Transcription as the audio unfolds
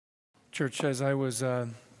Church, as I was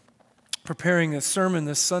preparing a sermon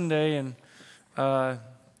this Sunday and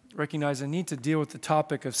recognized I need to deal with the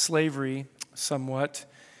topic of slavery somewhat,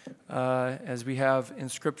 as we have in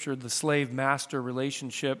Scripture the slave-master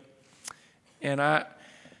relationship. And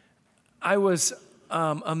I was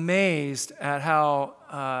amazed at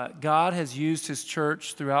how God has used His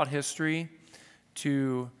church throughout history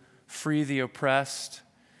to free the oppressed.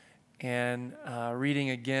 And reading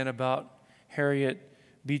again about Harriet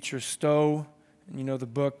Beecher Stowe, and you know the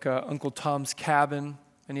book Uncle Tom's Cabin.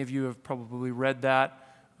 Many of you have probably read that.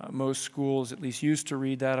 Most schools at least used to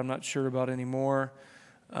read that. I'm not sure about anymore.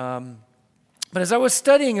 But as I was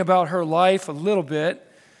studying about her life a little bit,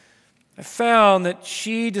 I found that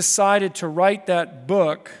she decided to write that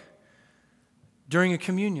book during a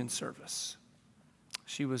communion service.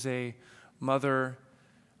 She was a mother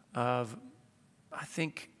of, I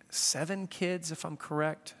think, 7 kids, if I'm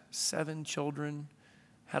correct, 7 children.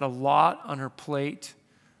 Had a lot on her plate,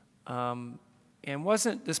 and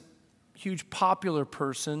wasn't this huge popular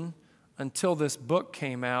person until this book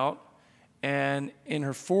came out, and in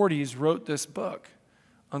her 40s wrote this book,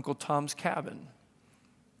 Uncle Tom's Cabin.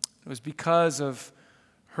 It was because of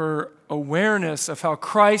her awareness of how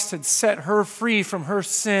Christ had set her free from her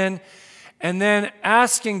sin, and then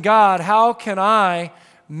asking God, how can I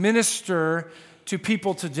minister to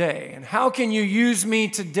people today? And how can you use me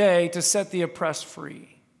today to set the oppressed free?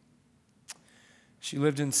 She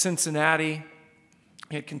lived in Cincinnati.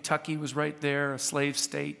 Kentucky was right there, a slave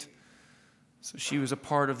state. So she was a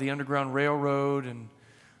part of the Underground Railroad and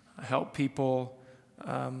helped people,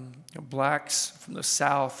 blacks from the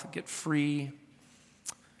South, get free.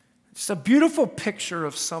 Just a beautiful picture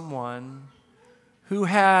of someone who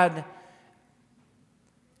had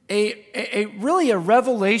really a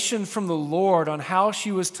revelation from the Lord on how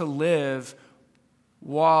she was to live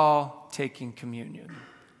while taking communion.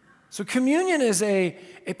 So communion is a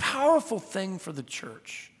powerful thing for the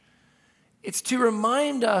church. It's to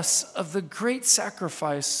remind us of the great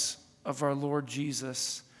sacrifice of our Lord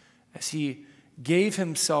Jesus as He gave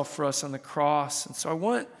Himself for us on the cross. And so I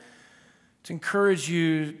want to encourage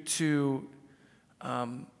you to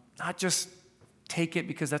not just take it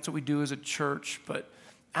because that's what we do as a church, but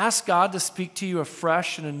ask God to speak to you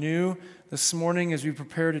afresh and anew this morning as we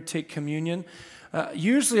prepare to take communion.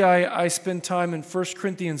 Usually I spend time in 1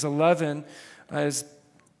 Corinthians 11 as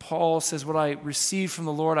Paul says, what I received from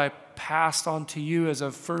the Lord I passed on to you as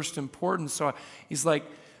of first importance. So he's like,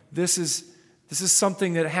 this is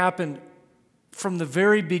something that happened from the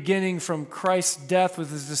very beginning, from Christ's death with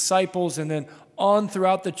His disciples and then on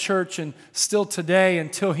throughout the church and still today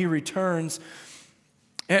until He returns.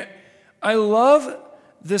 And I love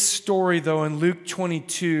this story, though, in Luke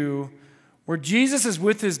 22, where Jesus is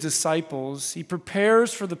with His disciples. He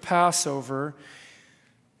prepares for the Passover.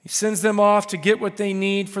 He sends them off to get what they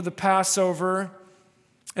need for the Passover.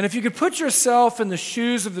 And if you could put yourself in the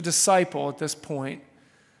shoes of the disciple at this point,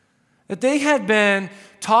 that they had been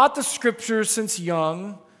taught the Scriptures since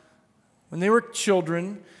young, when they were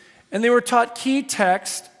children, and they were taught key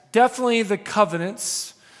texts, definitely the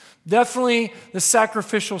covenants, definitely the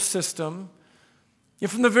sacrificial system.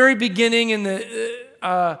 From the very beginning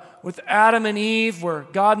with Adam and Eve, where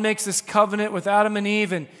God makes this covenant with Adam and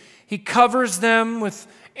Eve, and He covers them with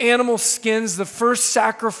animal skins, the first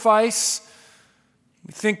sacrifice.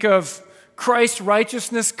 We think of Christ's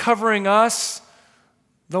righteousness covering us,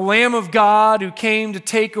 the Lamb of God who came to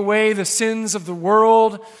take away the sins of the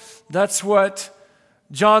world. That's what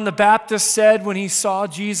John the Baptist said when he saw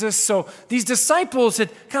Jesus. So these disciples had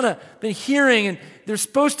kind of been hearing, and they're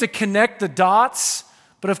supposed to connect the dots.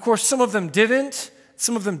 But of course, some of them didn't.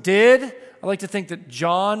 Some of them did. I like to think that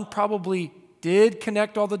John probably did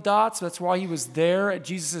connect all the dots. That's why he was there at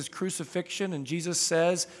Jesus' crucifixion. And Jesus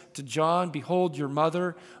says to John, behold your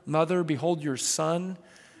mother, behold your son.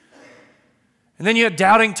 And then you had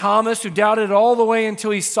doubting Thomas, who doubted all the way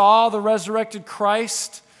until he saw the resurrected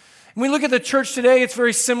Christ. And we look at the church today, it's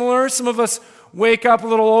very similar. Some of us wake up a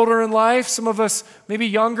little older in life. Some of us maybe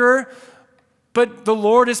younger. But the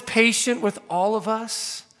Lord is patient with all of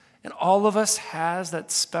us, and all of us has that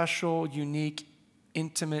special, unique,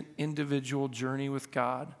 intimate, individual journey with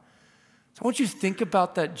God. So I want you to think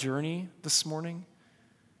about that journey this morning.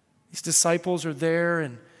 These disciples are there,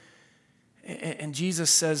 and Jesus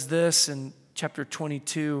says this in chapter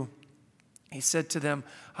 22. He said to them,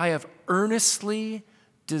 I have earnestly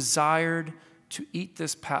desired to eat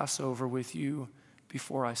this Passover with you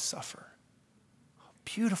before I suffer.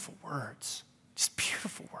 Beautiful words. Just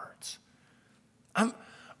beautiful words. I'm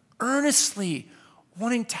earnestly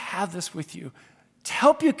wanting to have this with you, to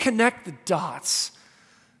help you connect the dots,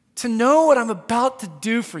 to know what I'm about to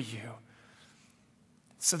do for you.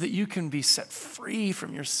 so that you can be set free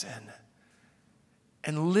from your sin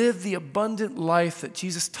and live the abundant life that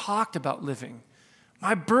Jesus talked about living.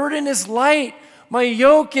 My burden is light. My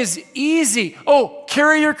yoke is easy. Oh,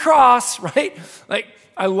 carry your cross, right? Like,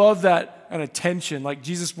 I love that kind of tension. Like,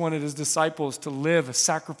 Jesus wanted his disciples to live a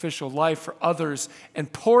sacrificial life for others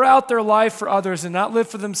and pour out their life for others and not live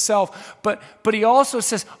for themselves. But he also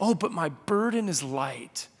says, oh, but my burden is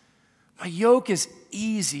light. My yoke is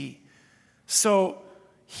easy. So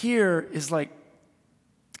here is like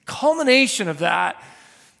the culmination of that.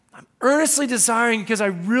 I'm earnestly desiring, because I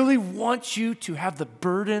really want you to have the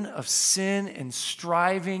burden of sin and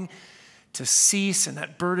striving to cease, and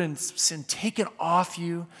that burden of sin taken off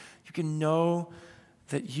you. You can know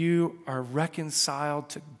that you are reconciled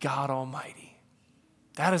to God Almighty.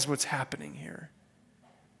 That is what's happening here.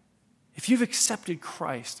 If you've accepted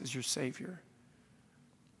Christ as your Savior,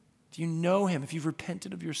 do you know him? If you've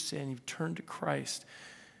repented of your sin, you've turned to Christ,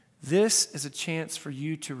 this is a chance for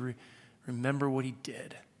you to remember what he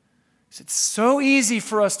did. It's so easy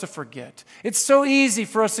for us to forget. It's so easy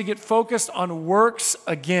for us to get focused on works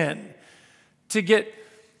again, to get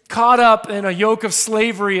caught up in a yoke of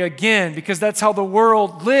slavery again, because that's how the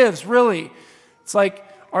world lives, really. It's like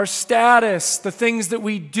our status, the things that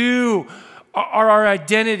we do are our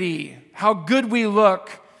identity, how good we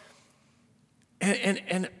look.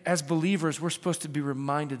 And as believers, we're supposed to be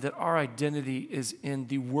reminded that our identity is in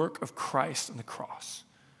the work of Christ on the cross.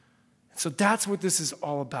 So that's what this is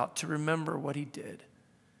all about, to remember what he did.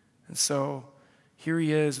 And so here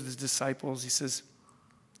he is with his disciples. He says,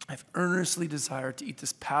 I've earnestly desired to eat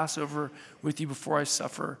this Passover with you before I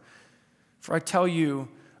suffer. For I tell you,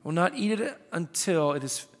 I will not eat it until it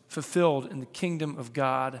is fulfilled in the kingdom of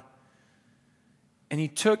God. And he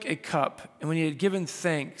took a cup, and when he had given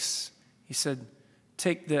thanks, he said,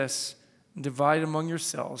 take this and divide it among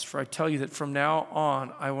yourselves, for I tell you that from now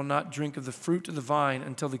on I will not drink of the fruit of the vine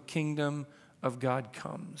until the kingdom of God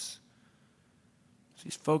comes. So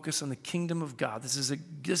he's focused on the kingdom of God. This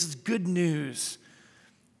is good news.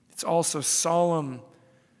 It's also solemn,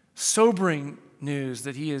 sobering news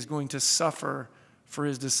that he is going to suffer for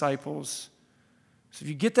his disciples. So if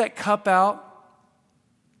you get that cup out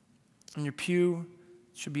in your pew,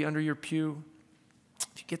 it should be under your pew.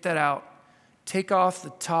 If you get that out, take off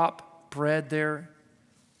the top bread there.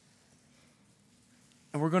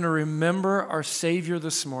 And we're going to remember our Savior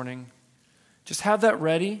this morning. Just have that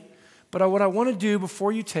ready. But what I want to do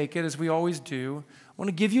before you take it, as we always do, I want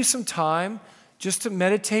to give you some time just to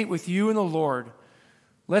meditate with you and the Lord.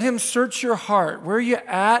 Let him search your heart. Where are you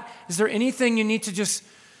at? Is there anything you need to just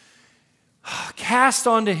cast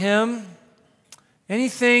onto him?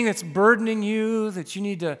 Anything that's burdening you that you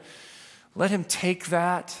need to let him take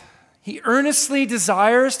that? He earnestly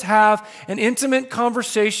desires to have an intimate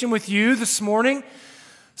conversation with you this morning.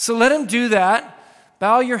 So let him do that.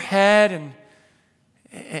 Bow your head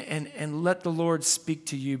and let the Lord speak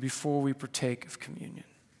to you before we partake of communion.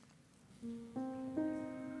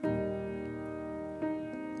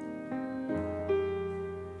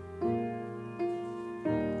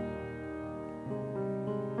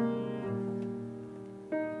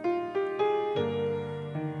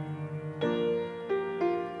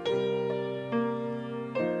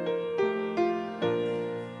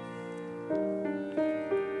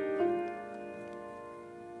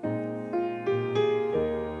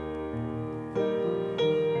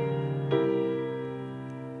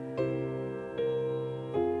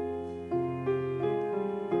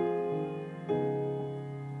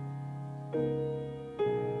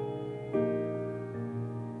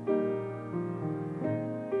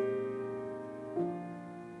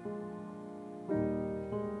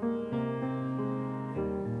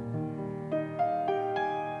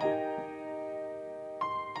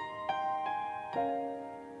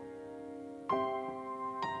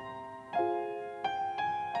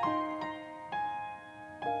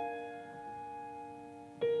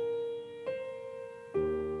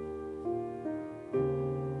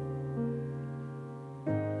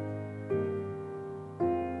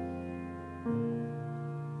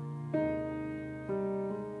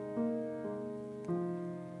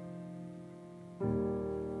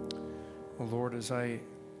 Lord, as I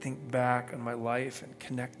think back on my life and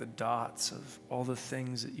connect the dots of all the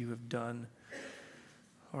things that you have done,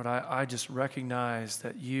 Lord, I just recognize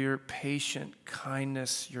that your patient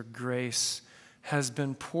kindness, your grace has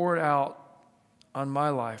been poured out on my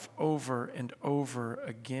life over and over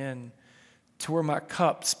again to where my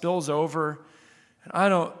cup spills over, and I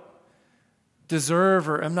don't deserve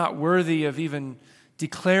or am not worthy of even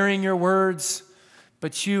declaring your words,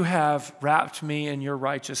 but you have wrapped me in your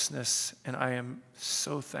righteousness, and I am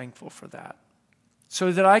so thankful for that. so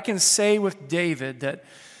that I can say with David that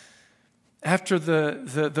after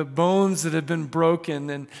the bones that have been broken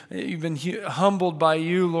and you've been humbled by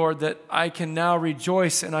you, Lord, that I can now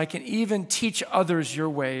rejoice and I can even teach others your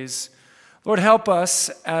ways. Lord, help us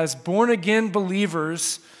as born-again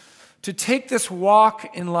believers to take this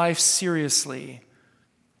walk in life seriously,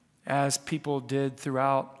 as people did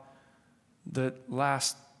throughout the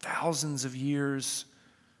last thousands of years.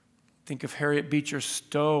 Think of Harriet Beecher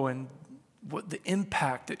Stowe and what the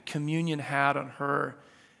impact that communion had on her,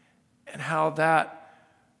 and how that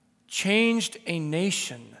changed a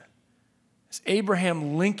nation. As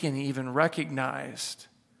Abraham Lincoln even recognized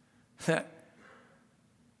that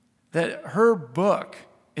her book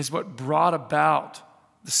is what brought about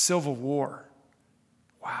the Civil War.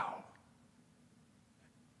 Wow.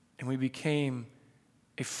 And we became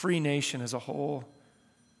a free nation as a whole.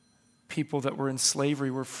 People that were in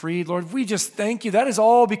slavery were freed. Lord, we just thank you. That is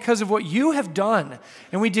all because of what you have done.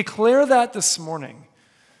 And we declare that this morning.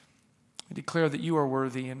 We declare that you are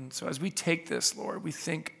worthy. And so as we take this, Lord, we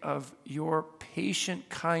think of your patient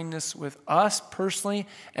kindness with us personally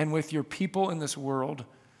and with your people in this world.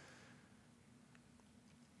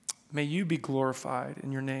 May you be glorified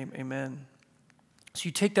in your name. Amen. So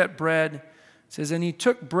you take that bread. It says, and he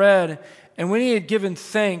took bread, and when he had given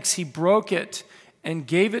thanks, he broke it and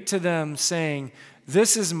gave it to them, saying,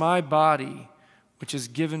 this is my body, which is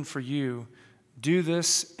given for you. Do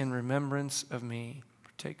this in remembrance of me.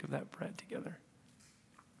 Partake of that bread together.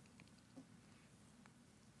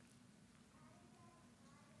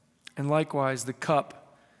 And likewise, the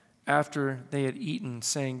cup after they had eaten,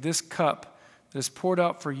 saying, this cup that is poured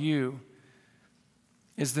out for you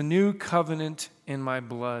is the new covenant in my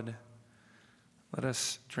blood. Let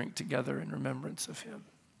us drink together in remembrance of him.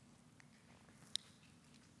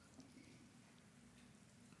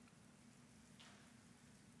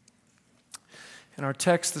 And our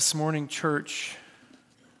text this morning, church,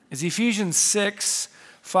 is Ephesians 6,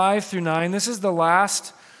 5 through 9. This is the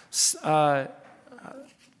last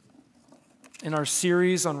in our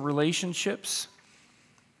series on relationships.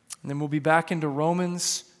 And then we'll be back into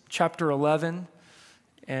Romans chapter 11.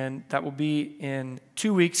 And that will be in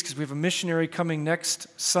 2 weeks because we have a missionary coming next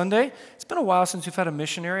Sunday. It's been a while since we've had a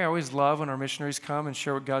missionary. I always love when our missionaries come and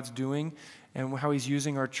share what God's doing and how he's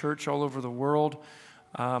using our church all over the world,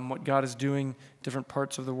 what God is doing in different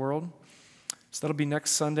parts of the world. So that'll be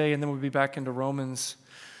next Sunday, and then we'll be back into Romans.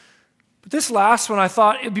 But this last one, I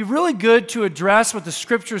thought it'd be really good to address what the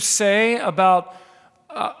scriptures say about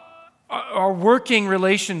our working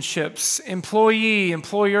relationships, employee,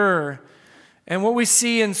 employer, and what we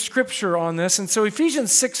see in Scripture on this. And so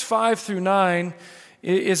Ephesians 6, 5 through 9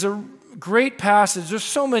 is a great passage. There's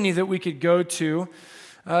so many that we could go to.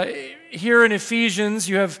 Here in Ephesians,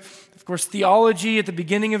 you have, of course, theology at the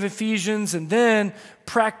beginning of Ephesians, and then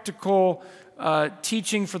practical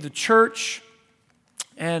teaching for the church.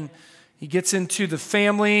 And he gets into the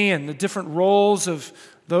family and the different roles of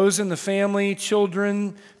those in the family,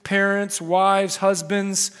 children, parents, wives,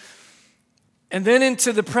 husbands, and then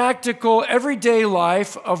into the practical everyday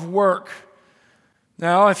life of work.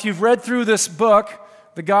 Now, if you've read through this book,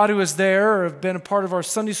 The God Who Is There, or have been a part of our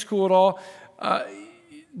Sunday school at all,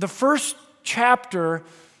 the first chapter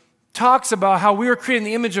talks about how we are created in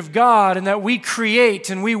the image of God and that we create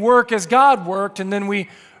and we work as God worked, and then we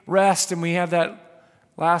rest and we have that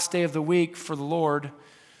last day of the week for the Lord.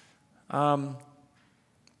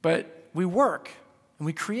 But we work and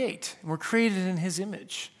we create, and we're created in his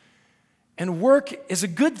image. And work is a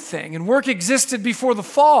good thing, and work existed before the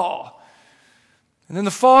fall. And then the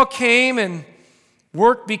fall came, and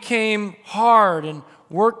work became hard, and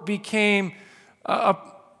work became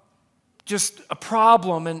just a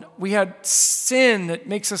problem, and we had sin that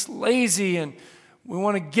makes us lazy, and we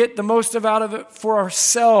want to get the most out of it for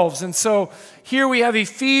ourselves. And so here we have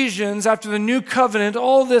Ephesians after the new covenant,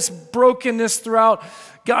 all this brokenness throughout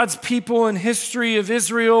God's people and history of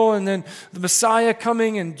Israel, and then the Messiah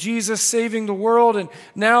coming and Jesus saving the world, and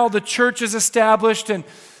now the church is established, and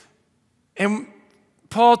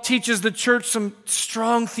Paul teaches the church some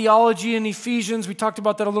strong theology in Ephesians. We talked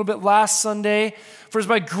about that a little bit last Sunday. For it's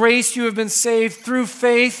by grace you have been saved through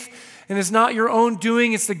faith, and it's not your own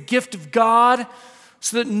doing, it's the gift of God,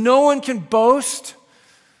 so that no one can boast.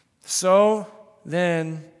 So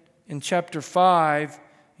then, in chapter 5,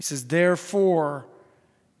 he says, therefore,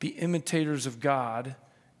 be imitators of God.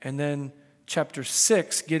 And then chapter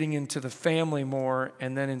 6, getting into the family more,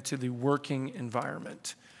 and then into the working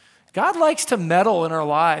environment. God likes to meddle in our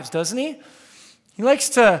lives, doesn't he? He likes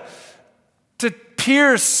to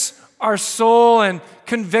pierce our soul and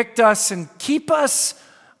convict us and keep us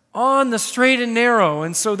on the straight and narrow.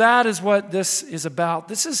 And so that is what this is about.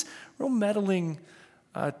 This is real meddling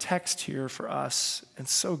text here for us, and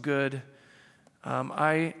so good.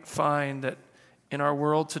 I find that in our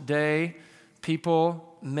world today,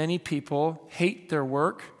 many people hate their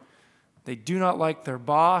work. They do not like their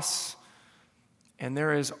boss. And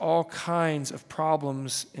there is all kinds of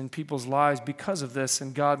problems in people's lives because of this,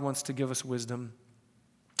 and God wants to give us wisdom.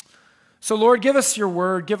 So Lord, give us your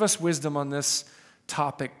word, give us wisdom on this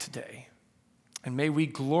topic today. And may we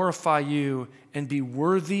glorify you and be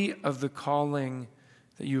worthy of the calling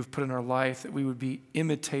that you have put in our life, that we would be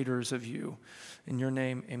imitators of you. In your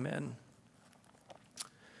name, amen.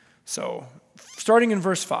 So, starting in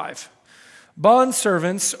verse 5.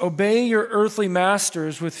 Bondservants, obey your earthly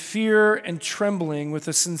masters with fear and trembling, with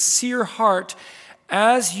a sincere heart,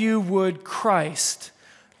 as you would Christ,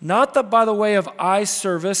 not that by the way of eye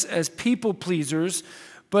service as people pleasers,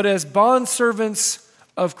 but as bondservants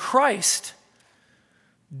of Christ,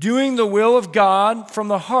 doing the will of God from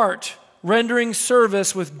the heart, rendering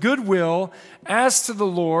service with good will as to the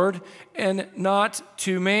Lord and not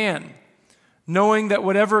to man, knowing that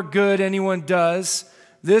whatever good anyone does,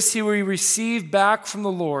 this he will receive back from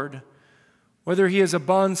the Lord, whether he is a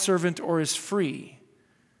bondservant or is free.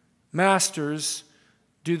 Masters,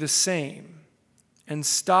 do the same, and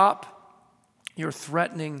stop your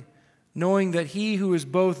threatening, knowing that he who is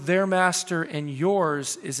both their master and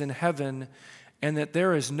yours is in heaven, and that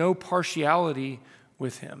there is no partiality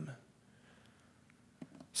with him.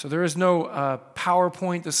 So there is no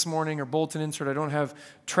PowerPoint this morning or bulletin insert. I don't have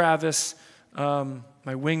Travis, my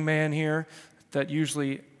wingman here, that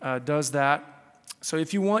usually does that. So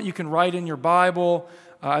if you want, you can write in your Bible.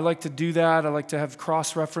 I like to do that. I like to have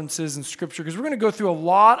cross-references in Scripture because we're going to go through a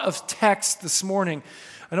lot of text this morning.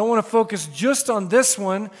 I don't want to focus just on this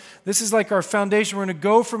one. This is like our foundation. We're going to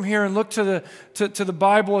go from here and look to the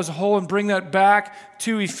Bible as a whole and bring that back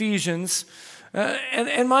to Ephesians.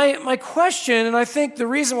 And my question, and I think the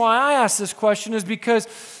reason why I ask this question is because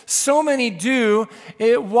so many do.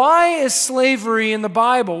 Why is slavery in the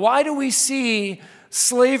Bible? Why do we see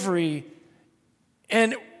slavery?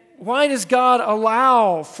 And why does God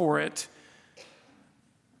allow for it?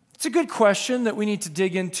 It's a good question that we need to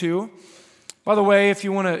dig into. By the way, if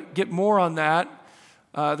you want to get more on that,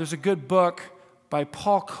 there's a good book by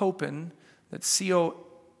Paul Copan, that's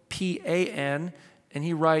Copan, and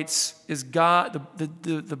he writes, "Is God?"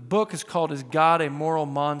 The book is called "Is God a Moral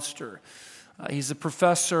Monster?" He's a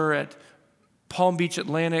professor at Palm Beach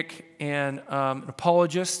Atlantic and an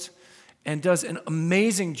apologist, and does an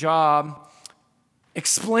amazing job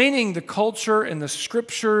explaining the culture and the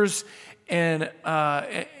scriptures and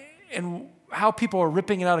how people are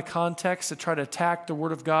ripping it out of context to try to attack the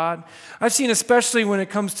Word of God. I've seen, especially when it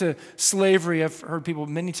comes to slavery, I've heard people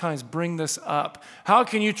many times bring this up. How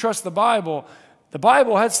can you trust the Bible? The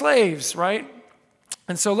Bible had slaves, right?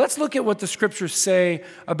 And so let's look at what the scriptures say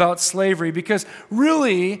about slavery, because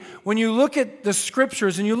really, when you look at the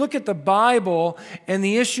scriptures and you look at the Bible and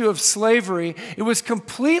the issue of slavery, it was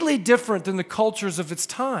completely different than the cultures of its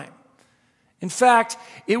time. In fact,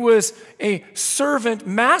 it was a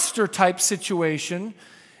servant-master type situation,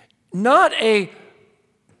 not a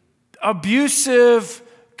abusive,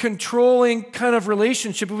 controlling kind of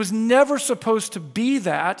relationship. It was never supposed to be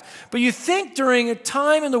that. But you think during a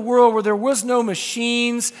time in the world where there was no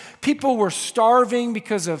machines, people were starving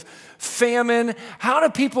because of famine, how do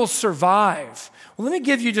people survive? Well, let me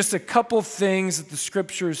give you just a couple things that the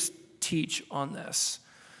scriptures teach on this.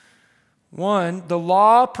 One, the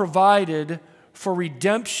law provided for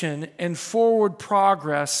redemption and forward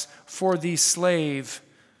progress for the slave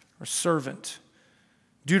or servant.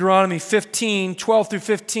 Deuteronomy 15, 12 through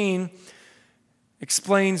 15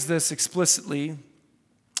 explains this explicitly.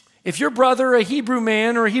 If your brother, a Hebrew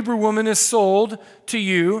man or a Hebrew woman, is sold to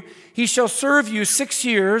you, he shall serve you 6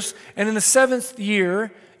 years, and in the 7th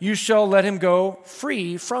year you shall let him go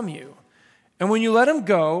free from you. And when you let him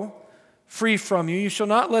go free from you, you shall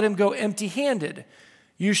not let him go empty-handed.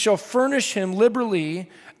 You shall furnish him liberally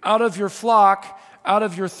out of your flock, out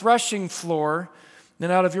of your threshing floor,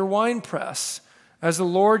 and out of your winepress. As the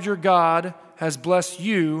Lord your God has blessed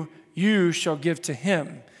you, you shall give to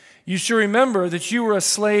him. You shall remember that you were a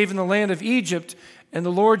slave in the land of Egypt, and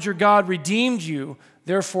the Lord your God redeemed you.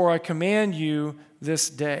 Therefore I command you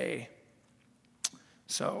this day.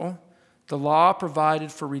 So, the law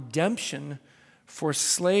provided for redemption for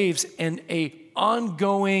slaves and an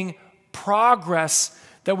ongoing progress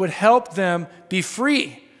that would help them be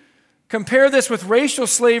free. Compare this with racial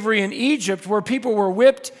slavery in Egypt, where people were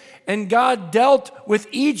whipped, and God dealt with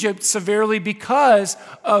Egypt severely because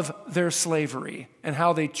of their slavery and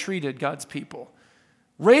how they treated God's people.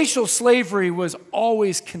 Racial slavery was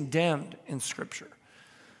always condemned in Scripture.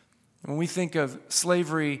 When we think of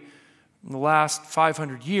slavery in the last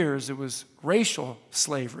 500 years, it was racial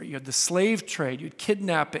slavery. You had the slave trade, you had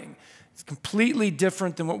kidnapping. It's completely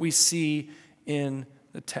different than what we see in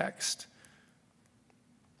the text.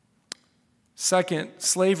 Second,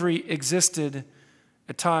 slavery existed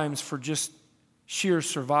at times for just sheer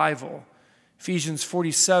survival. Genesis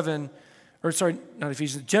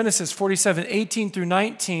 47, 18 through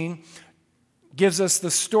 19 gives us the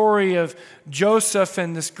story of Joseph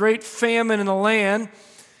and this great famine in the land.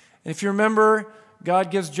 And if you remember, God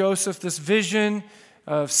gives Joseph this vision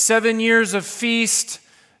of 7 years of feast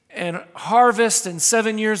and harvest and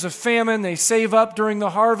 7 years of famine. They save up during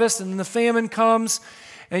the harvest, and then the famine comes,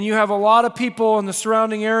 and you have a lot of people in the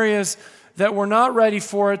surrounding areas that were not ready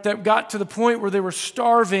for it, that got to the point where they were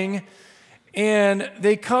starving, and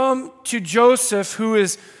they come to Joseph, who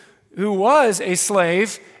was a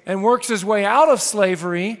slave and works his way out of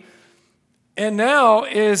slavery, and now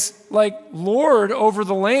is like Lord over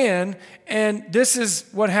the land. And this is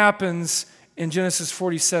what happens in Genesis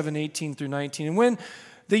 47, 18 through 19. And when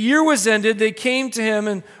the year was ended, they came to him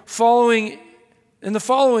in the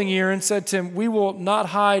following year and said to him, "We will not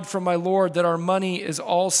hide from my Lord that our money is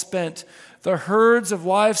all spent. The herds of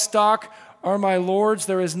livestock are my Lord's.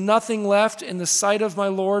 There is nothing left in the sight of my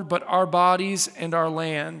Lord but our bodies and our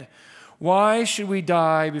land. Why should we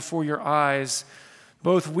die before your eyes,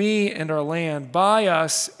 both we and our land? Buy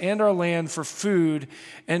us and our land for food,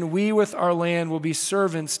 and we with our land will be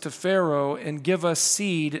servants to Pharaoh, and give us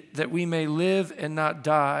seed that we may live and not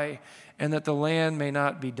die, and that the land may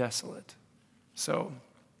not be desolate." So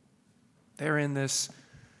they're in this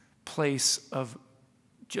place of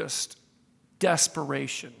just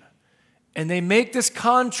desperation. And they make this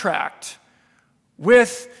contract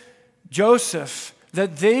with Joseph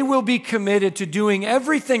that they will be committed to doing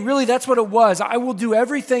everything. Really, that's what it was. I will do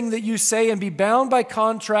everything that you say and be bound by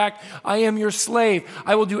contract. I am your slave.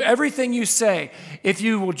 I will do everything you say if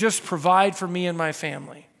you will just provide for me and my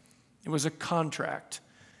family. It was a contract,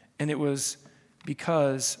 and it was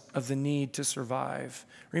because of the need to survive.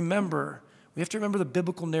 Remember, we have to remember the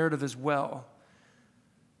biblical narrative as well.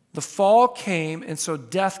 The fall came, and so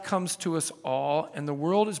death comes to us all, and the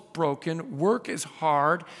world is broken, work is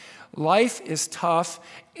hard, life is tough,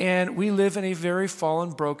 and we live in a very fallen,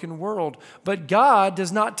 broken world. But God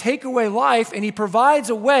does not take away life, and He provides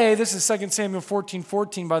a way. This is 2 Samuel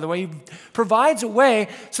 14:14, by the way. He provides a way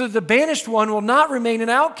so that the banished one will not remain an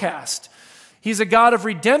outcast. He's a God of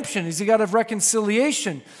redemption. He's a God of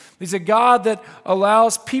reconciliation. He's a God that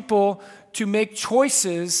allows people to make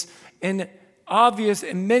choices and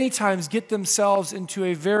many times get themselves into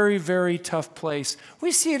a very, very tough place.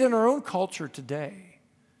 We see it in our own culture today,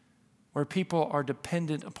 where people are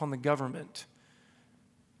dependent upon the government,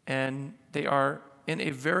 and they are in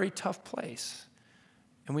a very tough place.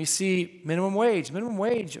 And we see minimum wage. Minimum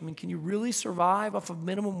wage, can you really survive off of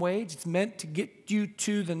minimum wage? It's meant to get you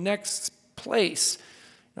to the next place.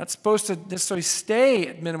 Not supposed to necessarily stay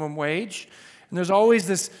at minimum wage. And there's always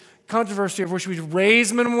this controversy of which we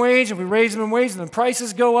raise minimum wage, and we raise minimum wage, and then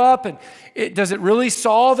prices go up, and does it really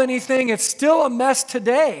solve anything? It's still a mess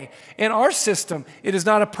today. In our system, it is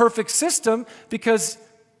not a perfect system because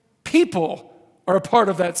people are a part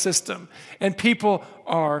of that system, and people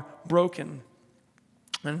are broken.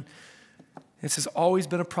 And this has always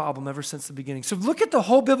been a problem ever since the beginning. So look at the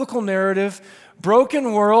whole biblical narrative.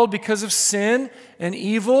 Broken world because of sin and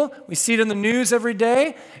evil. We see it in the news every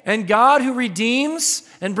day. And God who redeems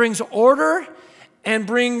and brings order and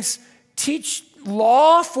teach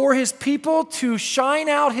law for His people to shine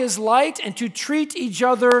out His light and to treat each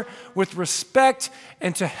other with respect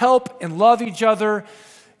and to help and love each other.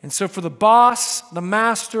 And so for the boss, the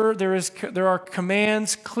master, there are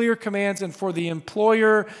commands, clear commands, and for the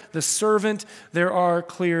employer, the servant, there are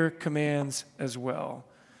clear commands as well.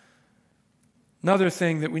 Another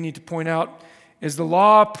thing that we need to point out is the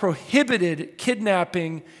law prohibited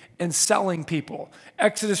kidnapping and selling people.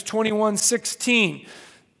 Exodus 21:16.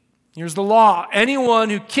 Here's the law. Anyone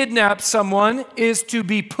who kidnaps someone is to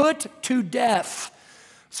be put to death.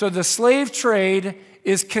 So the slave trade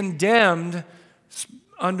is condemned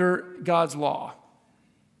under God's law.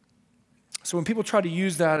 So when people try to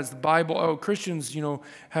use that as the Bible, Christians,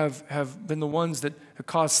 have been the ones that have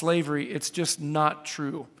caused slavery, it's just not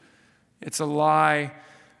true. It's a lie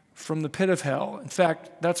from the pit of hell. In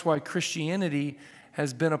fact, that's why Christianity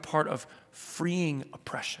has been a part of freeing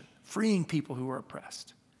oppression, freeing people who are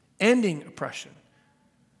oppressed, ending oppression.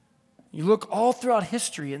 You look all throughout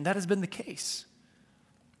history, and that has been the case.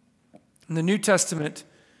 In the New Testament,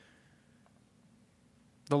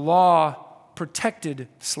 the law protected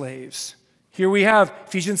slaves. Here we have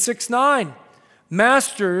Ephesians 6:9.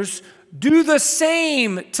 Masters, do the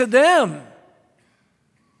same to them.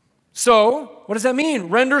 So, what does that mean?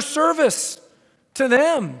 Render service to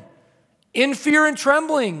them in fear and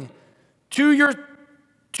trembling to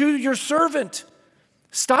your servant.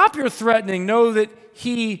 Stop your threatening. Know that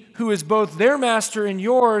he who is both their master and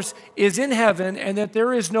yours is in heaven, and that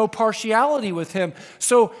there is no partiality with him.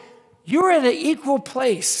 So you're at an equal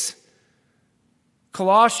place.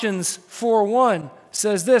 Colossians 4:1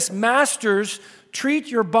 says this, Masters, treat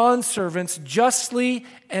your bondservants justly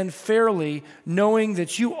and fairly, knowing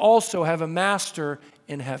that you also have a master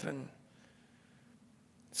in heaven.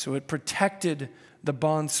 So it protected the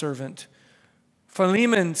bondservant.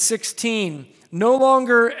 Philemon 16, no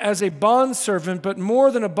longer as a bondservant, but more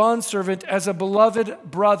than a bondservant, as a beloved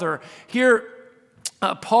brother. Here,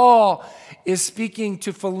 Paul is speaking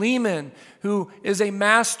to Philemon, who is a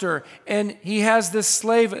master, and he has this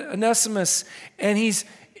slave, Onesimus, and he's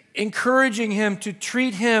encouraging him to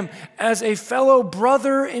treat him as a fellow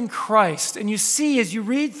brother in Christ. And you see, as you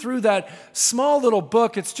read through that small little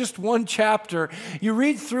book, it's just one chapter, you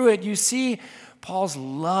read through it, you see Paul's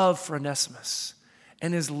love for Onesimus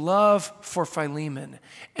and his love for Philemon,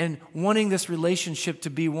 and wanting this relationship to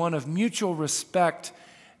be one of mutual respect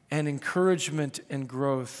and encouragement and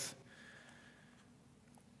growth.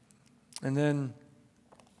 And then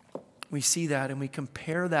we see that and we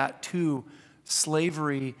compare that to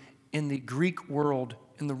slavery in the Greek world,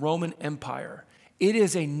 in the Roman Empire. It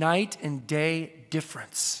is a night and day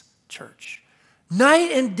difference, church.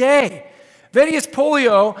 Night and day. Vettius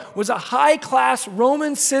Pollio was a high-class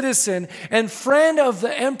Roman citizen and friend of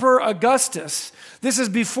the Emperor Augustus. This is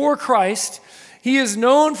before Christ. He is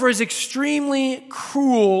known for his extremely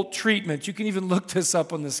cruel treatment. You can even look this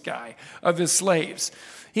up on this guy, of his slaves.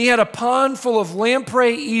 He had a pond full of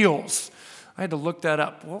lamprey eels. I had to look that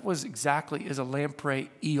up. What exactly is a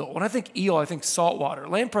lamprey eel? When I think eel, I think saltwater.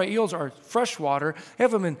 Lamprey eels are freshwater. They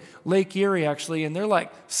have them in Lake Erie, actually, and they're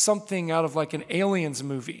like something out of like an Aliens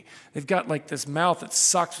movie. They've got like this mouth that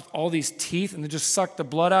sucks with all these teeth, and they just suck the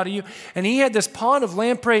blood out of you. And he had this pond of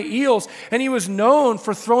lamprey eels, and he was known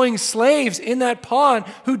for throwing slaves in that pond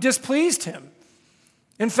who displeased him.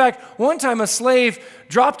 In fact, one time a slave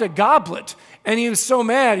dropped a goblet, and he was so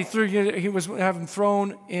mad, he was having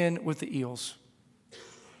thrown in with the eels.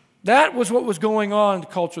 That was what was going on in the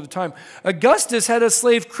culture of the time. Augustus had a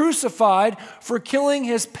slave crucified for killing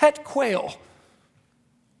his pet quail.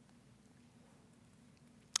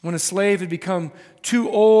 When a slave had become too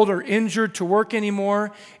old or injured to work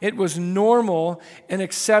anymore, it was normal and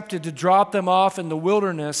accepted to drop them off in the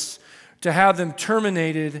wilderness, to have them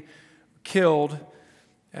terminated, killed,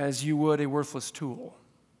 as you would a worthless tool.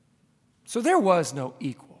 So there was no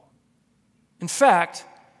equal. In fact,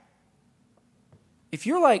 if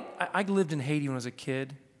you're like, I lived in Haiti when I was a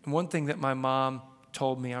kid, and one thing that my mom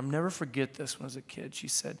told me, I'll never forget this when I was a kid, she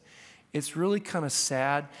said, it's really kind of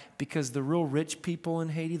sad because the real rich people in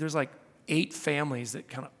Haiti, there's like 8 families that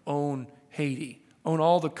kind of own Haiti, own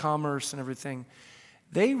all the commerce and everything.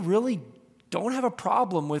 They really don't have a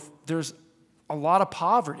problem with, there's a lot of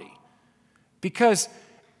poverty, because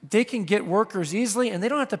they can get workers easily, and they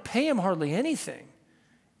don't have to pay them hardly anything.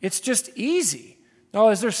 It's just easy. Now,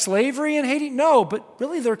 is there slavery in Haiti? No, but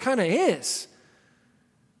really there kind of is.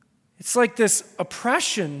 It's like this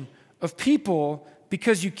oppression of people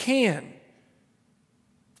because you can.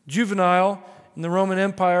 Juvenal in the Roman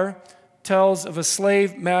Empire tells of a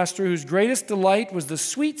slave master whose greatest delight was the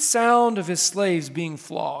sweet sound of his slaves being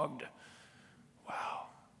flogged. Wow.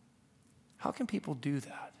 How can people do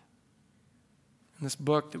that? In this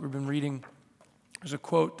book that we've been reading, there's a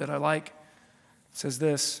quote that I like. It says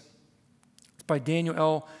this. It's by Daniel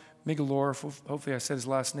L. Migalore. Hopefully I said his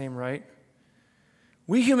last name right.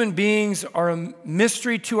 We human beings are a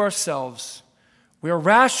mystery to ourselves. We are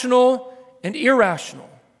rational and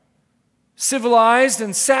irrational, civilized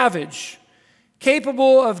and savage,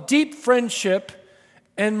 capable of deep friendship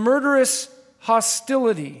and murderous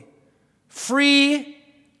hostility, free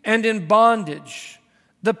and in bondage,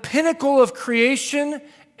 the pinnacle of creation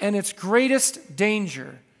and its greatest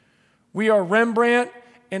danger. We are Rembrandt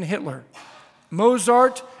and Hitler,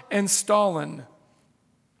 Mozart and Stalin,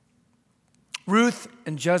 Ruth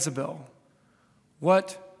and Jezebel.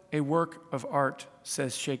 What a work of art,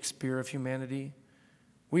 says Shakespeare of humanity.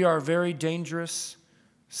 We are very dangerous,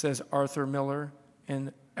 says Arthur Miller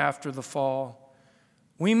in After the Fall.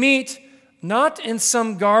 We meet not in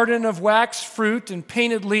some garden of waxed fruit and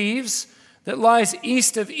painted leaves that lies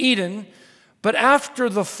east of Eden, but after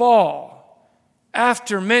the fall,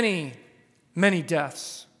 after many, many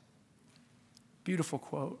deaths. Beautiful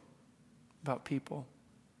quote. about people.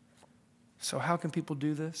 So how can people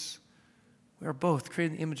do this? We are both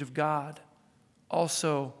created in the image of God.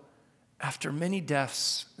 Also, after many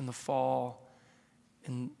deaths in the fall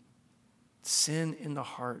and sin in the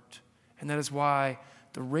heart. And that is why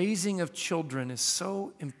the raising of children is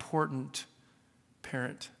so important,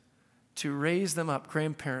 parent, to raise them up,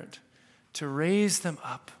 grandparent, to raise them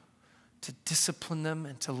up, to discipline them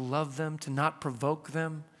and to love them, to not provoke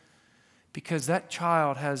them, because that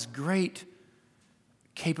child has great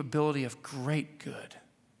capability of great good.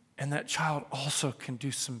 And that child also can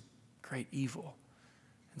do some great evil.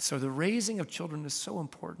 And so the raising of children is so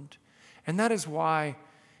important. And that is why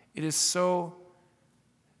it is so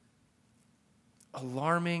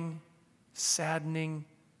alarming, saddening,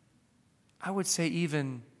 I would say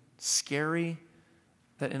even scary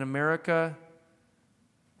that in America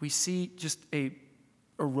we see just a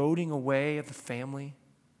eroding away of the family.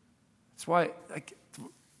 That's why,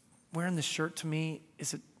 wearing this shirt to me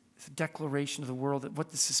is a declaration to the world that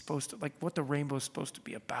what this is supposed to, what the rainbow is supposed to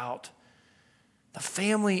be about. The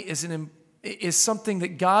family is something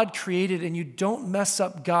that God created, and you don't mess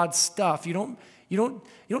up God's stuff. You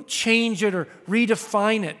don't change it or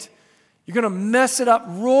redefine it. You're going to mess it up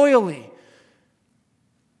royally.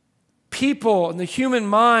 People and the human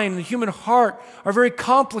mind, the human heart are very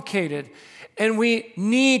complicated, and we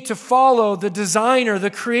need to follow the designer,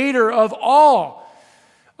 the creator of all,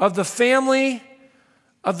 of the family,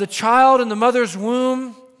 of the child in the mother's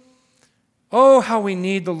womb. Oh, how we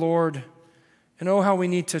need the Lord. And oh, how we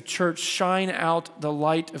need to, church, shine out the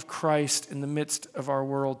light of Christ in the midst of our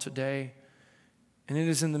world today. And it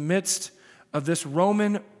is in the midst of this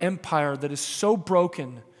Roman Empire that is so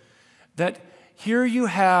broken that here you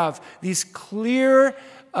have these clear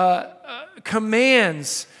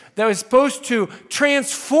commands that are supposed to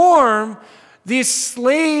transform the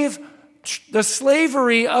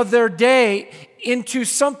slavery of their day into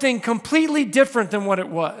something completely different than what it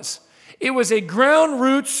was. It was a ground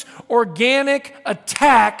roots, organic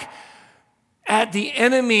attack at the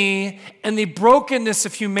enemy and the brokenness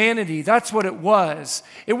of humanity. That's what it was.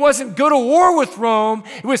 It wasn't go to war with Rome.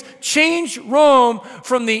 It was change Rome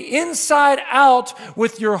from the inside out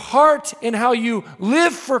with your heart and how you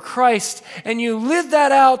live for Christ. And you live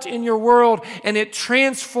that out in your world, and it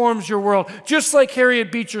transforms your world, just like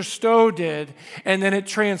Harriet Beecher Stowe did, and then it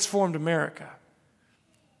transformed America.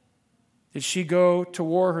 Did she go to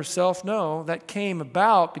war herself? No, that came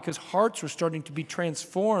about because hearts were starting to be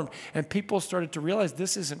transformed and people started to realize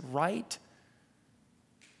this isn't right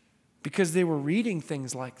because they were reading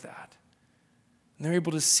things like that. And they're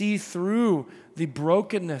able to see through the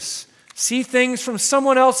brokenness, see things from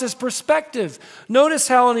someone else's perspective. Notice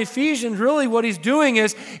how in Ephesians, really what he's doing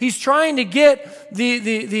is he's trying to get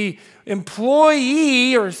the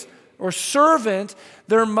employee or servant,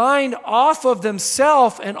 their mind off of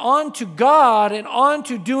themselves and onto God and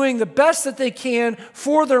onto doing the best that they can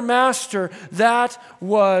for their master. That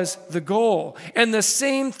was the goal. And the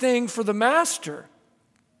same thing for the master.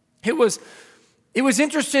 It was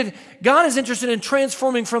interested, God is interested in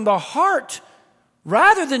transforming from the heart.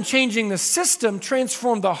 Rather than changing the system,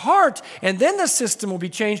 transform the heart, and then the system will be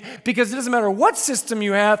changed, because it doesn't matter what system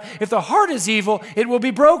you have. If the heart is evil, it will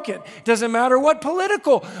be broken. It doesn't matter what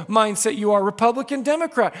political mindset you are, Republican,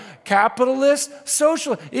 Democrat, capitalist,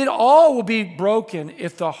 socialist. It all will be broken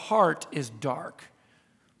if the heart is dark.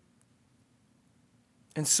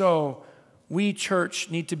 And so we,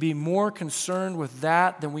 church, need to be more concerned with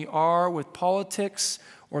that than we are with politics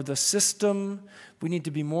or the system. We need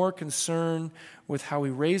to be more concerned with how we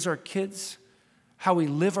raise our kids, how we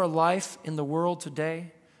live our life in the world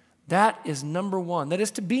today. That is number one. That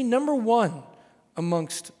is to be number one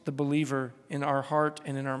amongst the believer in our heart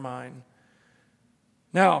and in our mind.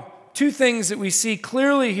 Now, two things that we see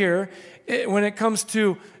clearly here when it comes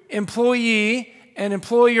to employee and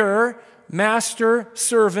employer, master,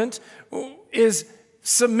 servant, is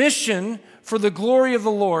submission for the glory of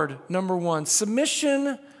the Lord. Number one,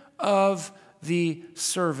 submission of the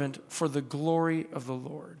servant for the glory of the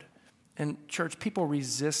Lord. And church, people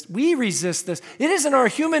resist. We resist this. It isn't our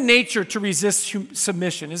human nature to resist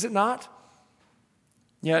submission, is it not?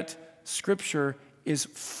 Yet, Scripture is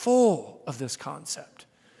full of this concept.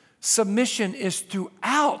 Submission is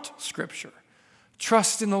throughout Scripture.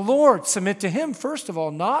 Trust in the Lord. Submit to Him, first of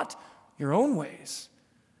all, not your own ways.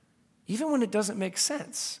 Even when it doesn't make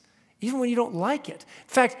sense. Even when you don't like it. In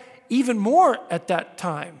fact, even more at that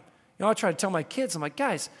time. I try to tell my kids, I'm like,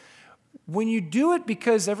 guys, when you do it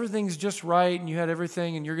because everything's just right and you had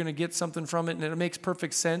everything and you're going to get something from it and it makes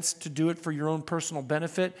perfect sense to do it for your own personal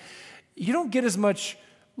benefit, you don't get as much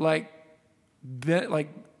like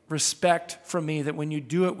respect from me that when you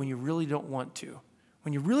do it, when you really don't want to.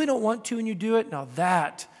 When you really don't want to and you do it, now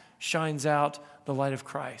that shines out the light of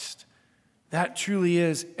Christ. That truly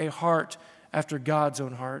is a heart after God's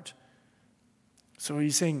own heart. So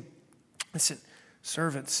he's saying, listen,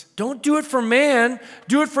 servants, don't do it for man,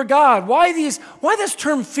 do it for God. Why this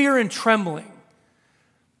term fear and trembling?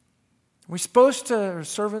 Are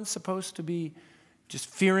servants supposed to be just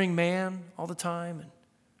fearing man all the time? And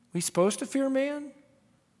we supposed to fear man?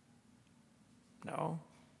 No,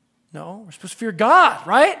 we're supposed to fear God,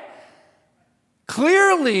 right?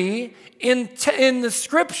 Clearly, in the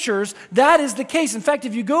scriptures, that is the case. In fact,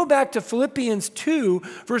 if you go back to Philippians 2,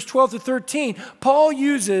 verse 12 to 13, Paul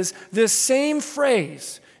uses this same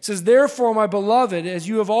phrase. He says, therefore, my beloved, as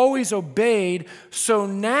you have always obeyed, so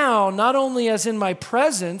now, not only as in my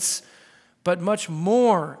presence, but much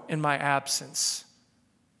more in my absence.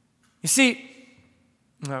 You see,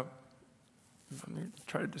 no, let me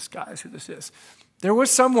try to disguise who this is. There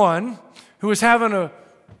was someone who was having a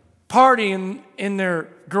party in their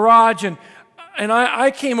garage, and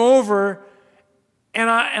I came over, and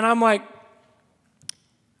I'm like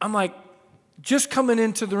just coming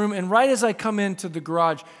into the room, and right as I come into the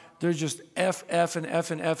garage, there's just F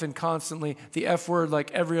and constantly the F word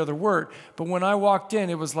like every other word. But when I walked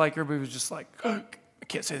in, it was like everybody was just like, I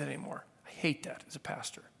can't say that anymore. I hate that as a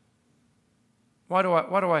pastor. Why do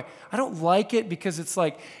I don't like it because it's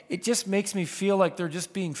like, it just makes me feel like they're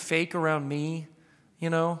just being fake around me, you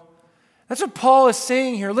know? That's what Paul is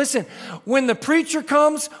saying here. Listen, when the preacher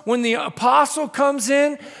comes, when the apostle comes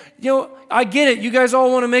in, I get it. You guys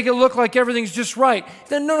all want to make it look like everything's just right.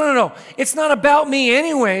 Then no. It's not about me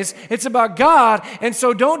anyways. It's about God. And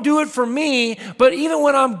so don't do it for me, but even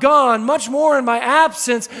when I'm gone, much more in my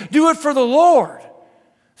absence, do it for the Lord.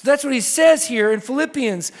 So that's what he says here in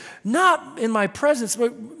Philippians. Not in my presence,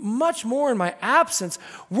 but much more in my absence.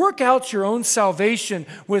 Work out your own salvation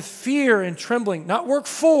with fear and trembling. Not work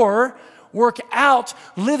for, work out,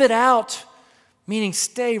 live it out. Meaning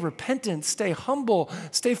stay repentant, stay humble,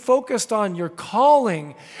 stay focused on your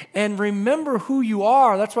calling, and remember who you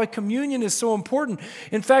are. That's why communion is so important.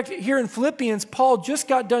 In fact, here in Philippians, Paul just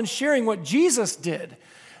got done sharing what Jesus did.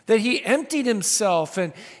 That he emptied himself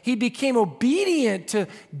and he became obedient to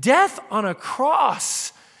death on a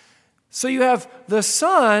cross. So you have the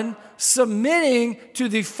Son submitting to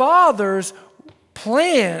the Father's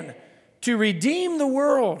plan to redeem the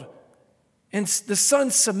world. And the Son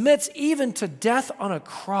submits even to death on a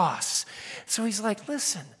cross. So he's like,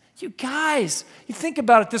 listen, you guys, you think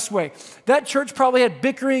about it this way. That church probably had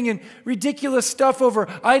bickering and ridiculous stuff over,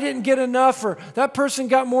 I didn't get enough, or that person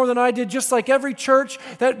got more than I did, just like every church,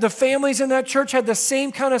 that the families in that church had the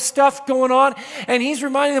same kind of stuff going on. And he's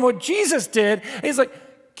reminding them what Jesus did. And he's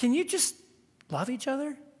like, can you just love each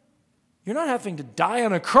other? You're not having to die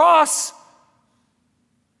on a cross.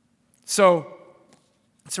 So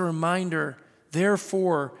it's a reminder,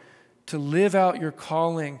 therefore, to live out your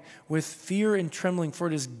calling with fear and trembling, for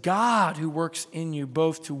it is God who works in you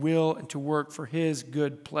both to will and to work for his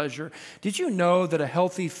good pleasure. Did you know that a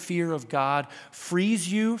healthy fear of God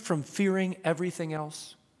frees you from fearing everything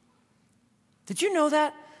else? Did you know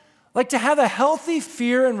that? Like to have a healthy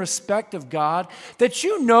fear and respect of God, that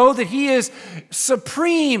you know that he is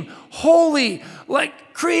supreme, holy,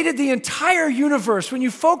 like created the entire universe. When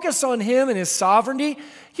you focus on him and his sovereignty,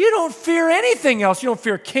 you don't fear anything else. You don't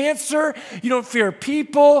fear cancer. You don't fear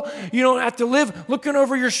people. You don't have to live looking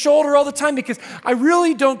over your shoulder all the time because I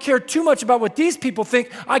really don't care too much about what these people think.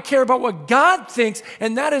 I care about what God thinks,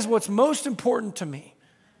 and that is what's most important to me.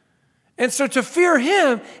 And so to fear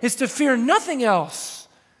him is to fear nothing else.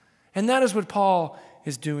 And that is what Paul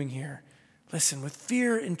is doing here. Listen, with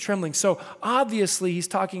fear and trembling. So obviously he's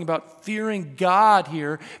talking about fearing God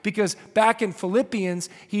here because back in Philippians,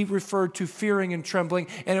 he referred to fearing and trembling.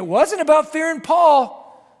 And it wasn't about fearing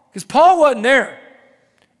Paul because Paul wasn't there.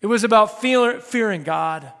 It was about fearing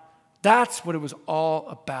God. That's what it was all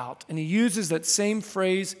about. And he uses that same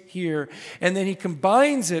phrase here. And then he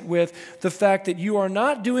combines it with the fact that you are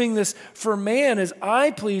not doing this for man as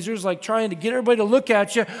eye pleasers, like trying to get everybody to look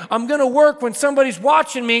at you. I'm going to work when somebody's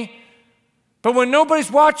watching me. But when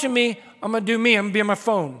nobody's watching me, I'm going to do me. I'm going to be on my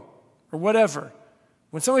phone or whatever.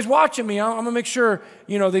 When somebody's watching me, I'm going to make sure,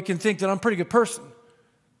 they can think that I'm a pretty good person.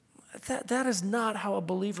 That is not how a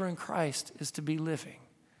believer in Christ is to be living.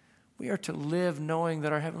 We are to live knowing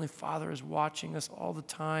that our Heavenly Father is watching us all the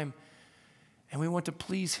time, and we want to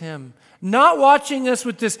please him. Not watching us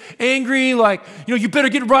with this angry, you better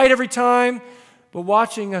get it right every time, but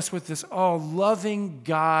watching us with this loving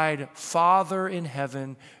guide, Father in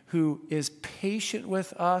heaven, who is patient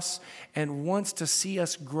with us and wants to see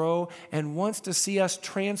us grow and wants to see us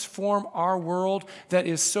transform our world that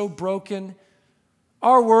is so broken.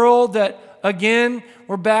 Our world that, again,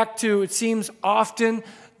 we're back to, it seems often,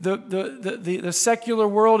 the secular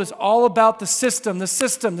world is all about the system. The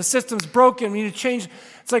system's broken. We need to change.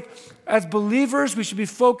 It's like, as believers, we should be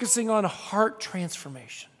focusing on heart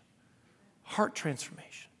transformation. Heart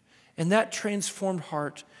transformation. And that transformed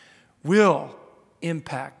heart will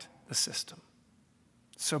impact the system.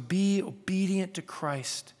 So be obedient to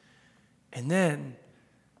Christ and then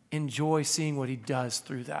enjoy seeing what he does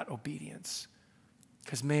through that obedience.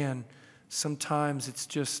 Because, man, sometimes it's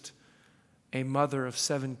just a mother of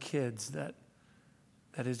 7 kids that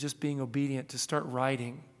is just being obedient to start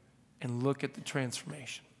writing and look at the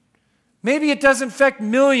transformation. Maybe it doesn't affect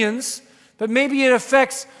millions, but maybe it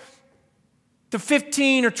affects the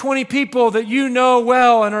 15 or 20 people that you know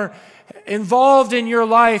well and are involved in your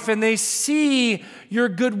life, and they see your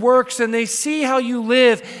good works and they see how you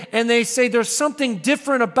live, and they say there's something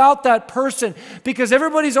different about that person because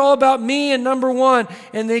everybody's all about me and number one,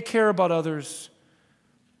 and they care about others.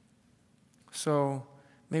 So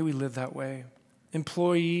may we live that way.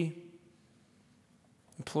 Employee,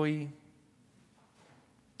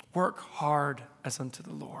 work hard as unto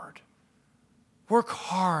the Lord. Work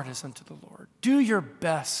hard as unto the Lord. Do your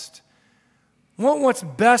best. Want what's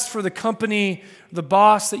best for the company, the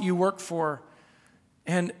boss that you work for.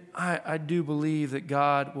 And I do believe that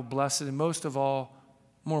God will bless it. And most of all,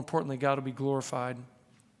 more importantly, God will be glorified.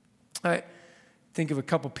 I think of a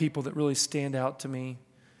couple people that really stand out to me.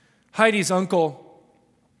 Heidi's uncle,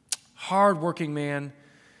 hard-working man,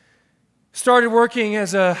 started working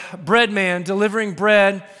as a bread man, delivering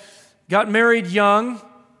bread, got married young,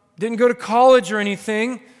 didn't go to college or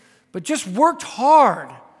anything, but just worked hard.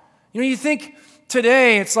 You know, you think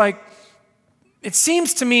today, it's like, it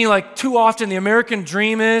seems to me like too often the American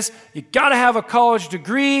dream is you got to have a college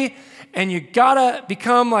degree and you got to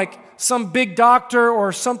become like some big doctor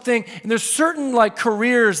or something. And there's certain like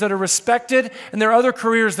careers that are respected and there are other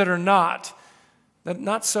careers that are not.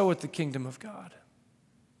 Not so with the kingdom of God.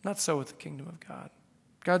 Not so with the kingdom of God.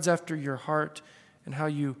 God's after your heart and how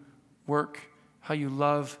you work, how you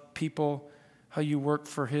love people, how you work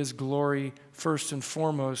for his glory first and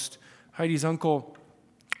foremost. Heidi's uncle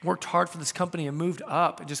worked hard for this company and moved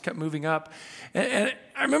up and just kept moving up. And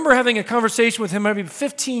I remember having a conversation with him maybe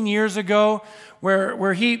 15 years ago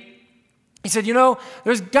where he said, you know,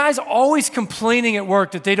 there's guys always complaining at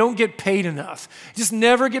work that they don't get paid enough. Just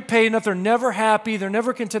never get paid enough. They're never happy. They're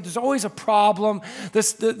never content. There's always a problem.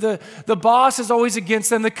 The boss is always against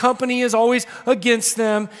them. The company is always against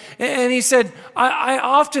them. And he said, I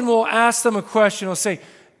often will ask them a question. I'll say,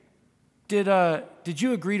 did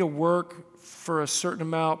you agree to work for a certain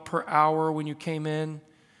amount per hour when you came in?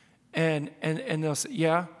 And they'll say,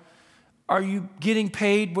 yeah. Are you getting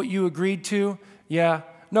paid what you agreed to? Yeah.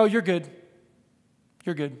 No, you're good.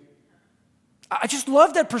 You're good. I just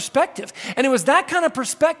love that perspective. And it was that kind of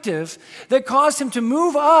perspective that caused him to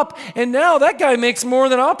move up, and now that guy makes more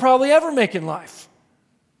than I'll probably ever make in life.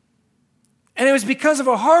 And it was because of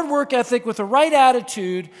a hard work ethic with the right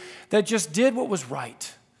attitude that just did what was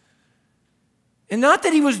right. And not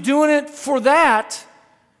that he was doing it for that.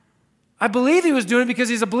 I believe he was doing it because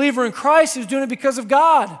he's a believer in Christ. He was doing it because of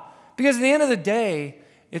God. Because at the end of the day,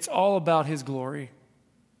 it's all about his glory.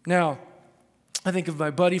 Now, I think of my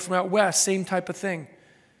buddy from out west, same type of thing.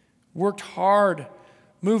 Worked hard,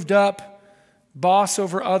 moved up, boss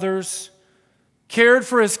over others, cared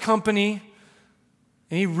for his company,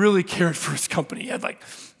 and he really cared for his company. He had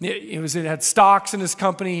it had stocks in his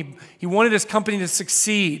company. He wanted his company to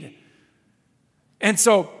succeed. And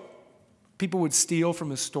so people would steal from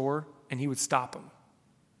his store, and he would stop them.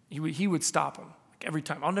 He would stop them. Every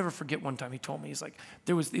time. I'll never forget one time he told me, he's like,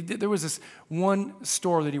 there was this one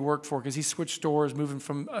store that he worked for because he switched stores, moving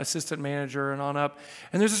from assistant manager and on up.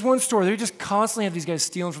 And there's this one store, they would just constantly have these guys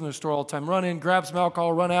stealing from their store all the time, run in, grab some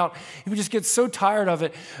alcohol, run out. He would just get so tired of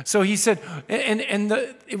it. So he said,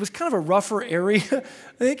 it was kind of a rougher area,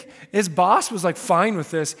 I think. His boss was like fine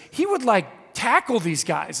with this. He would like tackle these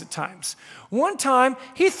guys at times. One time,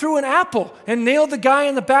 he threw an apple and nailed the guy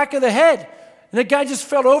in the back of the head. And the guy just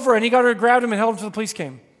fell over, and he got her, grabbed him, and held him until the police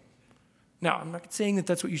came. Now, I'm not saying that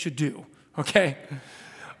that's what you should do, okay?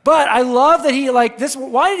 But I love that he, like this.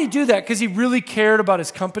 Why did he do that? Because he really cared about his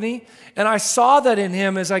company. And I saw that in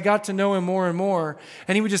him as I got to know him more and more.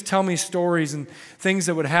 And he would just tell me stories and things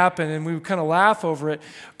that would happen, and we would kind of laugh over it.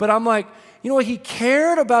 But I'm like, you know what? He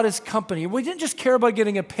cared about his company. Well, he didn't just care about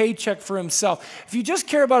getting a paycheck for himself. If you just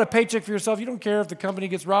care about a paycheck for yourself, you don't care if the company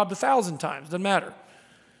gets robbed 1,000 times. Doesn't matter.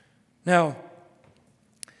 Now,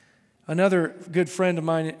 Another good friend of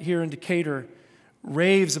mine here in Decatur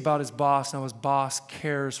raves about his boss, and how his boss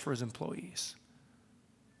cares for his employees.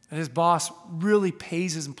 And his boss really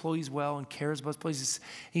pays his employees well and cares about his employees.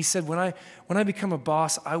 He said, when I become a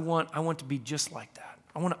boss, I want to be just like that.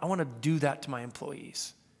 I want to do that to my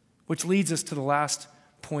employees. Which leads us to the last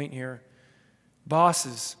point here.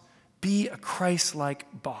 Bosses, be a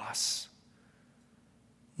Christ-like boss.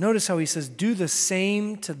 Notice how he says, do the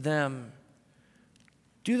same to them.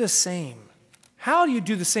 Do the same. How do you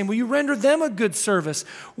do the same? Well, you render them a good service.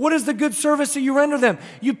 What is the good service that you render them?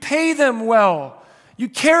 You pay them well. You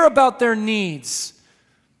care about their needs.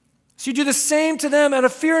 So you do the same to them out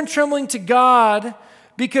of fear and trembling to God,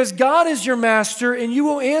 because God is your master and you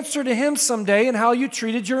will answer to him someday in how you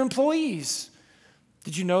treated your employees.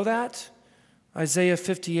 Did you know that? Isaiah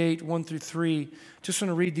 58, 1 through 3. Just want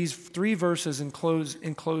to read these 3 verses in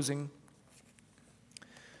closing.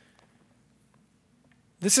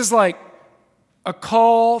 This is like a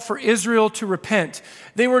call for Israel to repent.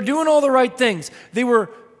 They were doing all the right things. They were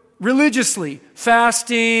religiously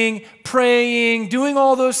fasting, praying, doing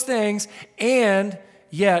all those things, and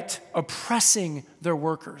yet oppressing their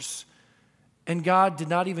workers. And God did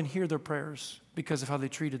not even hear their prayers because of how they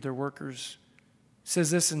treated their workers. It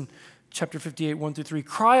says this in chapter 58, 1 through 3.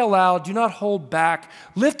 Cry aloud, do not hold back.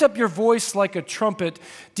 Lift up your voice like a trumpet.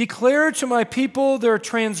 Declare to my people their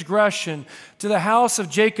transgression, to the house of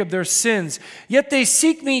Jacob their sins. Yet they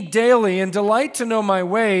seek me daily and delight to know my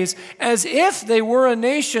ways, as if they were a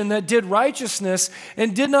nation that did righteousness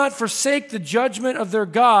and did not forsake the judgment of their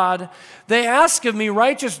God. They ask of me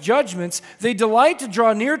righteous judgments. They delight to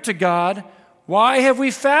draw near to God. Why have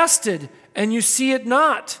we fasted and you see it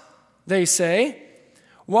not? They say.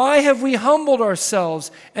 Why have we humbled ourselves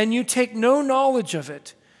and you take no knowledge of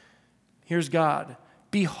it? Here's God.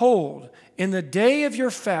 Behold, in the day of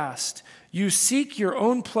your fast, you seek your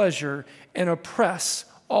own pleasure and oppress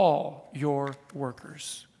all your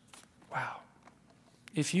workers. Wow.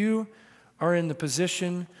 If you are in the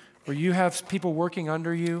position where you have people working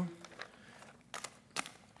under you,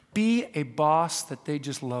 be a boss that they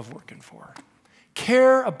just love working for.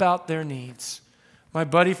 Care about their needs. My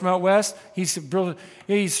buddy from out west, he's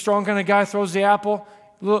a strong kind of guy, throws the apple.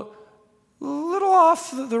 Little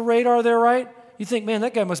off the radar there, right? You think, man,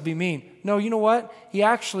 that guy must be mean. No, you know what? He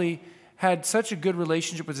actually had such a good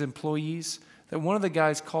relationship with his employees that one of the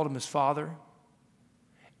guys called him his father.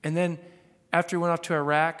 And then after he went off to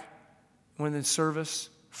Iraq, went in service,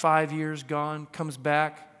 5 years gone, comes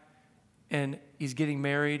back, and he's getting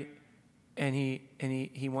married, and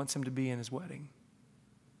he wants him to be in his wedding.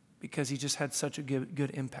 Because he just had such a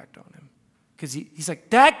good impact on him. Because he's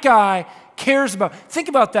like, that guy cares about. Think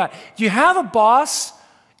about that. Do you have a boss?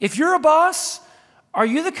 If you're a boss, are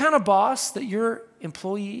you the kind of boss that your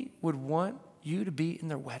employee would want you to be in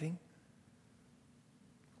their wedding?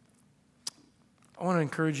 I want to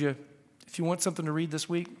encourage you, if you want something to read this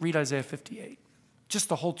week, read Isaiah 58. Just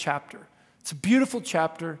the whole chapter. It's a beautiful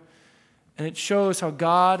chapter, and it shows how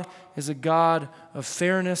God is a God of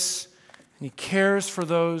fairness. And he cares for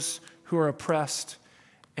those who are oppressed,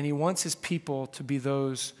 and he wants his people to be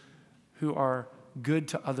those who are good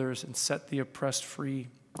to others and set the oppressed free.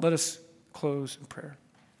 Let us close in prayer.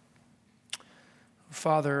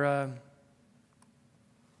 Father,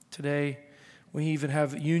 today we even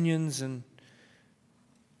have unions and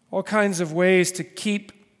all kinds of ways to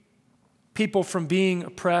keep people from being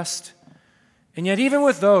oppressed. And yet even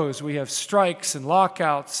with those, we have strikes and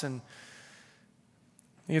lockouts, and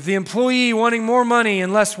we have the employee wanting more money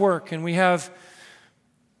and less work, and we have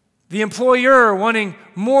the employer wanting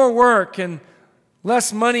more work and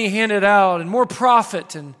less money handed out and more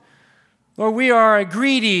profit. And Lord, we are a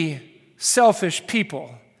greedy, selfish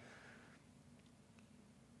people.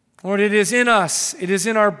 Lord, it is in us, it is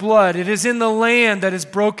in our blood, it is in the land that is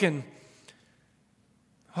broken.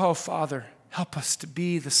 Oh, Father, help us to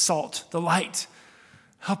be the salt, the light.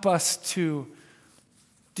 Help us to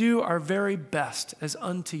do our very best as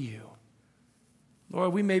unto you.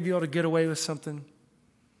 Lord, we may be able to get away with something.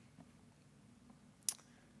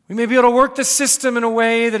 We may be able to work the system in a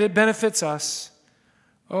way that it benefits us.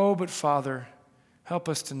 Oh, but Father, help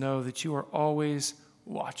us to know that you are always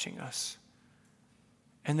watching us,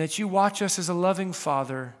 and that you watch us as a loving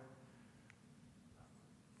Father.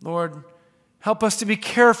 Lord, help us to be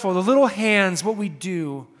careful, the little hands, what we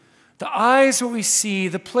do, the eyes, what we see,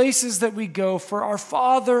 the places that we go, for our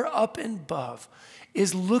Father up and above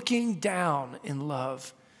is looking down in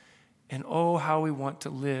love. And oh, how we want to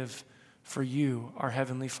live for you, our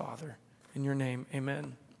Heavenly Father. In your name,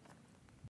 amen.